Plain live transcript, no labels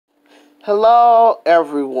Hello,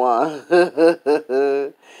 everyone.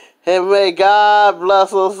 And may God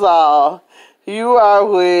bless us all. You are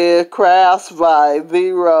with Crafts by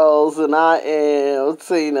The Rose, and I am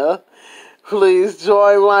Tina. Please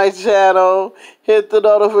join my channel. Hit the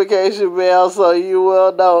notification bell so you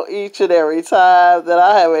will know each and every time that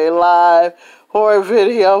I have a live horror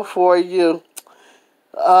video for you.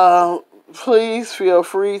 Please feel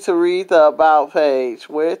free to read the About page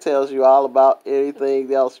where it tells you all about anything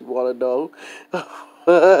else you want to know.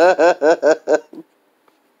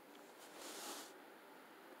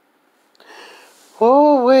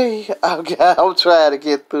 Oh, wait. I'm trying to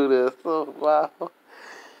get through this. Oh, wow.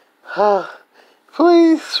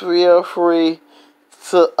 Please feel free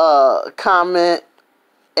to comment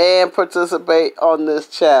and participate on this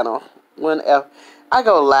channel whenever. I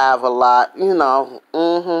go live a lot, you know.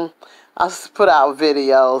 I put out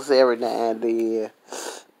videos every now and then.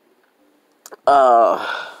 Um,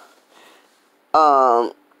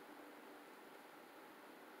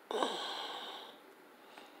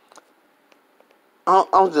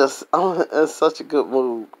 I'm in such a good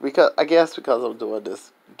mood because I'm doing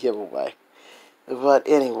this giveaway. But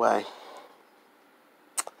anyway,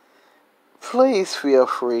 please feel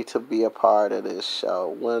free to be a part of this show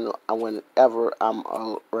whenever I'm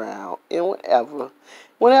around, and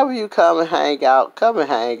whenever you come and hang out,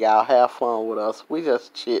 have fun with us. We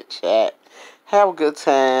just chit chat, have a good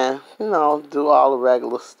time, do all the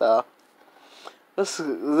regular stuff. This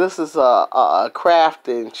is a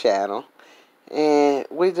crafting channel, and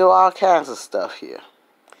we do all kinds of stuff here.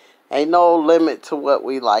 Ain't no limit to what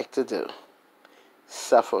we like to do,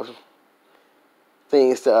 except for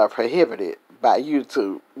things that are prohibited by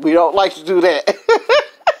YouTube. We don't like to do that.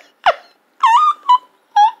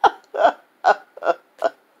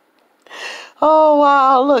 Oh,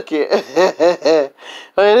 wow, look it.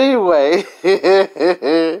 But anyway,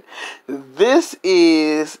 this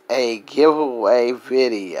is a giveaway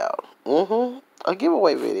video. A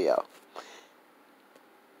giveaway video.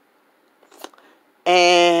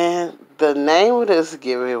 And the name of this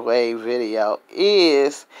giveaway video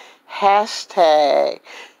is hashtag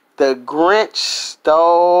The Grinch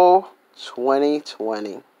Stole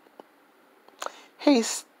 2020. He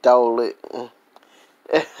stole it.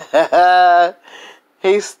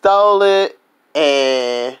 He stole it,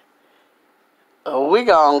 and we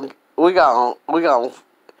gon'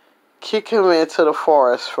 kick him into the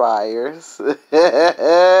forest fires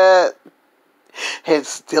and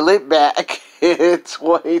steal it back in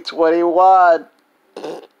 2021.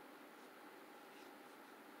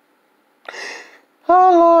 Oh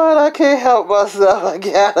Lord, I can't help myself.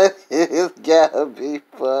 It's gotta be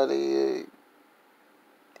funny.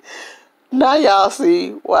 Now y'all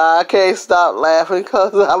see why I can't stop laughing,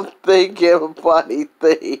 because I'm thinking of funny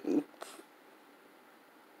things.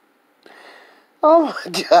 Oh my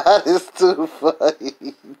God, it's too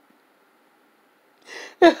funny.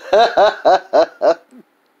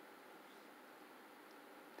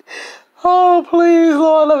 Oh, please,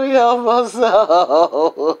 Lord, let me help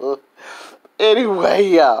myself. Anyway,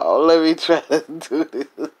 y'all, let me try to do this.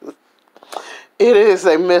 It is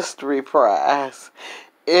a mystery prize.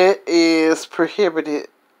 It is prohibited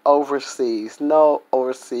overseas. No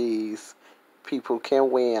overseas people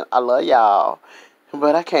can win. I love y'all,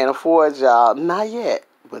 but I can't afford y'all. Not yet,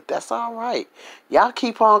 but that's all right. Y'all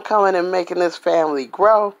keep on coming and making this family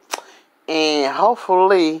grow, and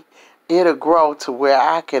hopefully it'll grow to where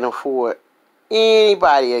I can afford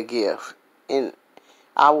anybody a gift, and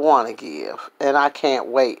I want to give, and I can't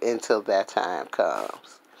wait until that time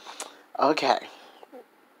comes. Okay.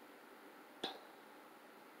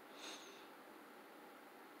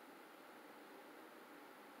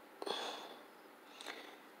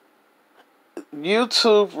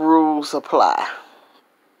 YouTube rules apply.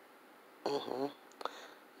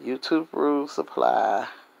 YouTube rules apply.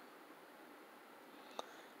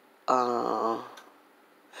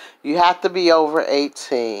 You have to be over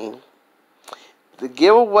 18. The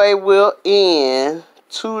giveaway will end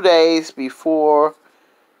 2 days before.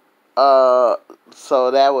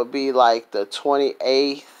 So that would be like the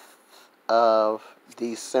 28th of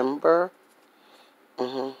December.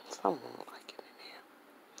 Something like it in here.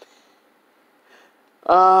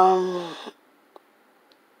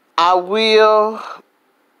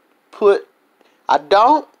 I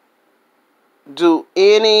don't do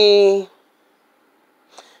any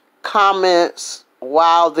comments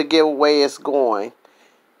while the giveaway is going.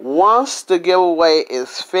 Once the giveaway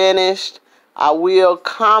is finished, I will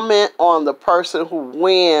comment on the person who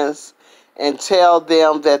wins and tell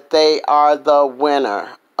them that they are the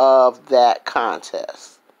winner of that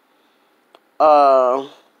contest.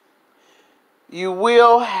 You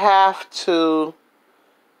will have to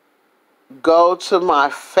go to my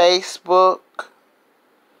Facebook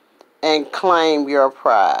and claim your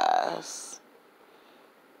prize.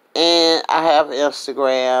 And I have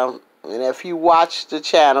Instagram. And if you watch the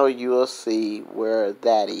channel, you will see where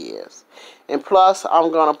that is. And plus, I'm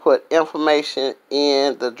going to put information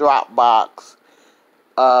in the Dropbox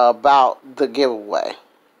about the giveaway.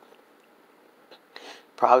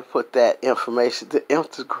 Probably put that information to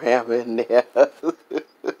Instagram in there.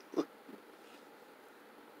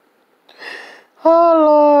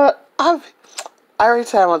 Oh, Lord. Every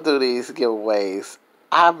time I do these giveaways,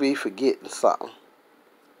 I'll be forgetting something.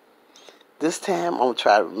 This time, I'm going to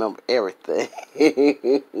try to remember everything.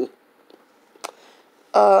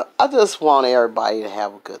 I just want everybody to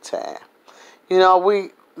have a good time.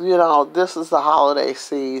 This is the holiday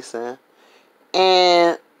season.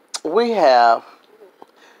 And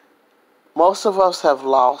most of us have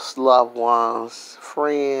lost loved ones,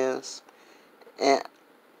 friends, and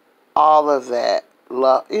all of that.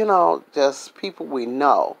 Just people we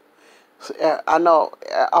know. So, I know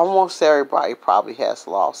almost everybody probably has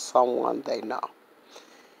lost someone they know.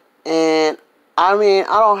 And I mean,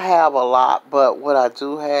 I don't have a lot, but what I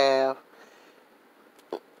do have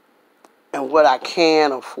and what I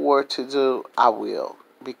can afford to do, I will.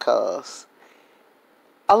 Because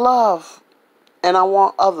I love and I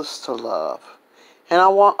want others to love. And I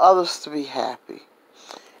want others to be happy.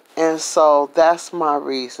 And so that's my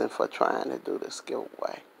reason for trying to do this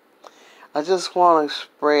giveaway. I just want to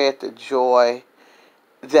spread the joy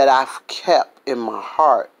that I've kept in my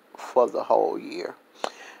heart for the whole year.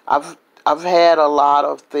 I've had a lot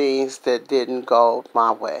of things that didn't go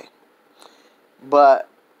my way. But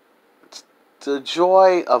the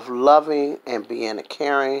joy of loving and being a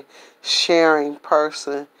caring, sharing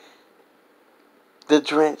person, the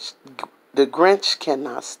Grinch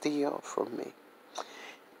cannot steal from me.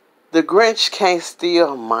 The Grinch can't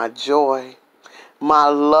steal my joy, my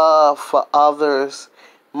love for others,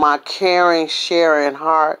 my caring, sharing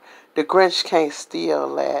heart. The Grinch can't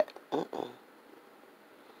steal that.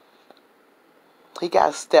 He got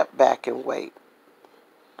to step back and wait.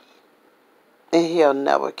 And he'll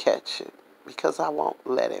never catch it because I won't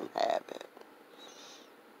let him have it.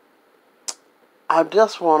 I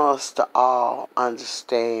just want us to all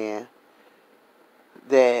understand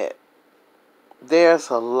that there's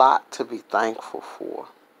a lot to be thankful for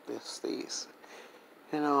this season.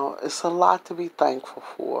 It's a lot to be thankful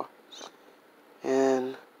for.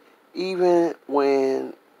 And even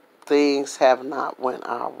when things have not went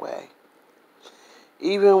our way,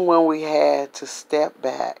 even when we had to step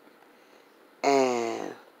back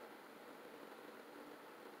and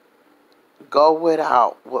go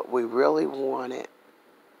without what we really wanted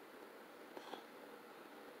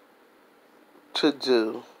to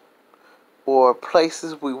do or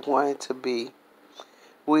places we wanted to be,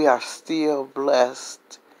 we are still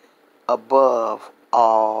blessed above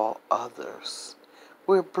all others.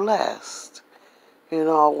 We're blessed.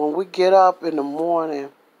 When we get up in the morning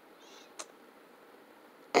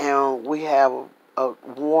and we have a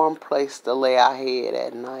warm place to lay our head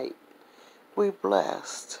at night, we're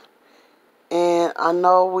blessed. And I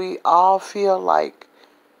know we all feel like,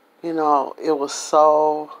 it was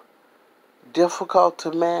so difficult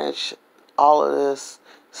to manage all of this,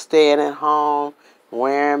 staying at home,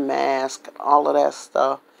 wearing masks, all of that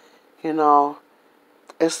stuff.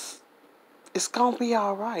 It's going to be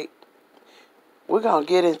all right. We're going to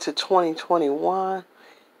get into 2021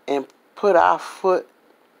 and put our foot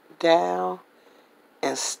down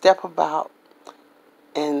and step about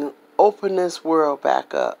and open this world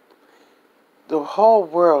back up. The whole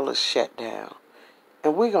world is shut down.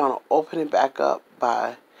 And we're going to open it back up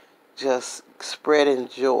by just spreading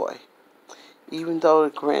joy. Even though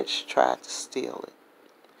the Grinch tried to steal it.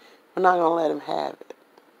 We're not going to let him have it.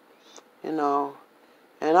 And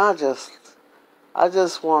I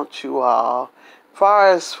just want you all, as far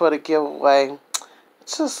as for the giveaway,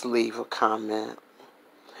 just leave a comment.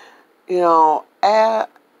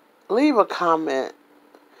 Leave a comment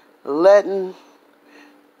letting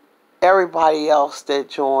everybody else that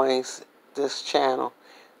joins this channel,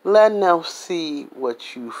 letting them see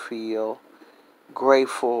what you feel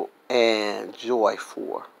grateful and joy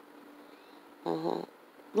for.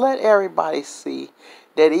 Let everybody see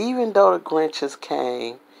that even though the Grinches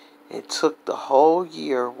came and took the whole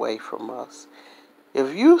year away from us,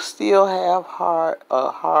 if you still have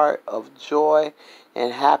a heart of joy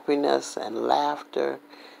and happiness and laughter,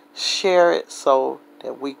 share it so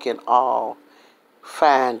that we can all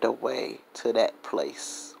find a way to that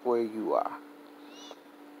place where you are.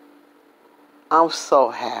 I'm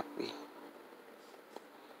so happy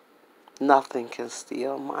Nothing can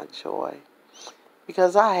steal my joy.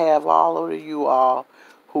 Because I have all of you all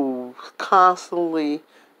who constantly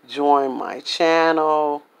join my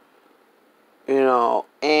channel,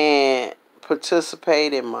 and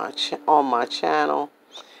participate in on my channel.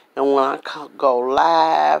 And when I go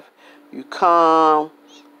live, you come,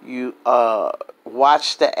 you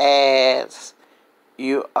watch the ads,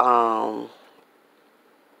 you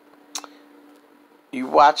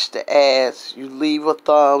watch the ads, you leave a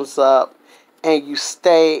thumbs up, and you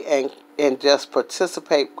stay and just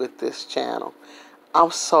participate with this channel.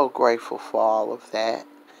 I'm so grateful for all of that.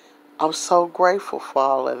 I'm so grateful for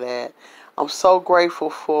all of that. I'm so grateful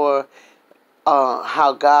for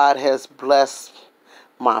how God has blessed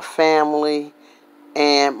my family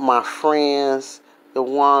and my friends, the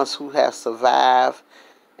ones who have survived.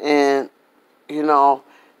 And, and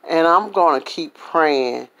I'm going to keep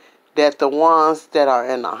praying that the ones that are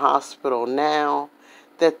in the hospital now,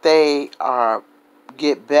 that they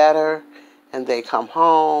get better and they come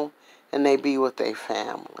home and they be with their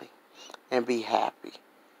family and be happy.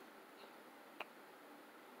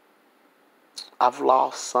 I've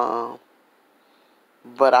lost some,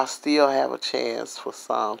 but I still have a chance for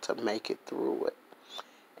some to make it through it.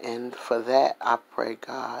 And for that, I pray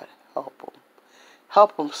God help them.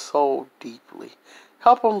 Help them so deeply.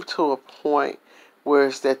 Help them to a point where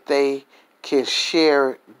it's that they can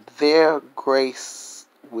share their grace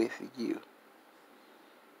with you.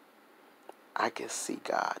 I can see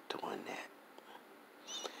God doing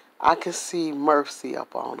that. I can see mercy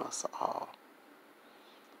upon us all.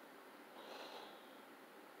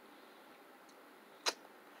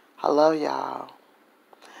 I love y'all.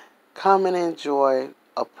 Come and enjoy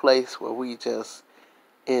a place where we just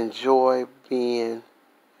enjoy being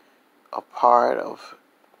a part of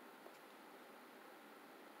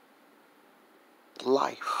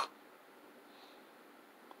life.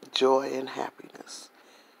 Joy and happiness.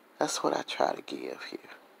 That's what I try to give here.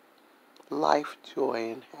 Life,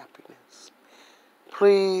 joy, and happiness.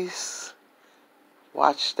 Please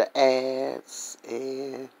watch the ads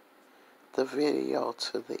and the video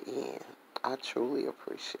to the end. I truly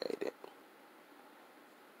appreciate it.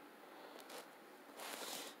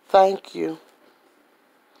 Thank you,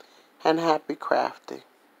 and happy crafting.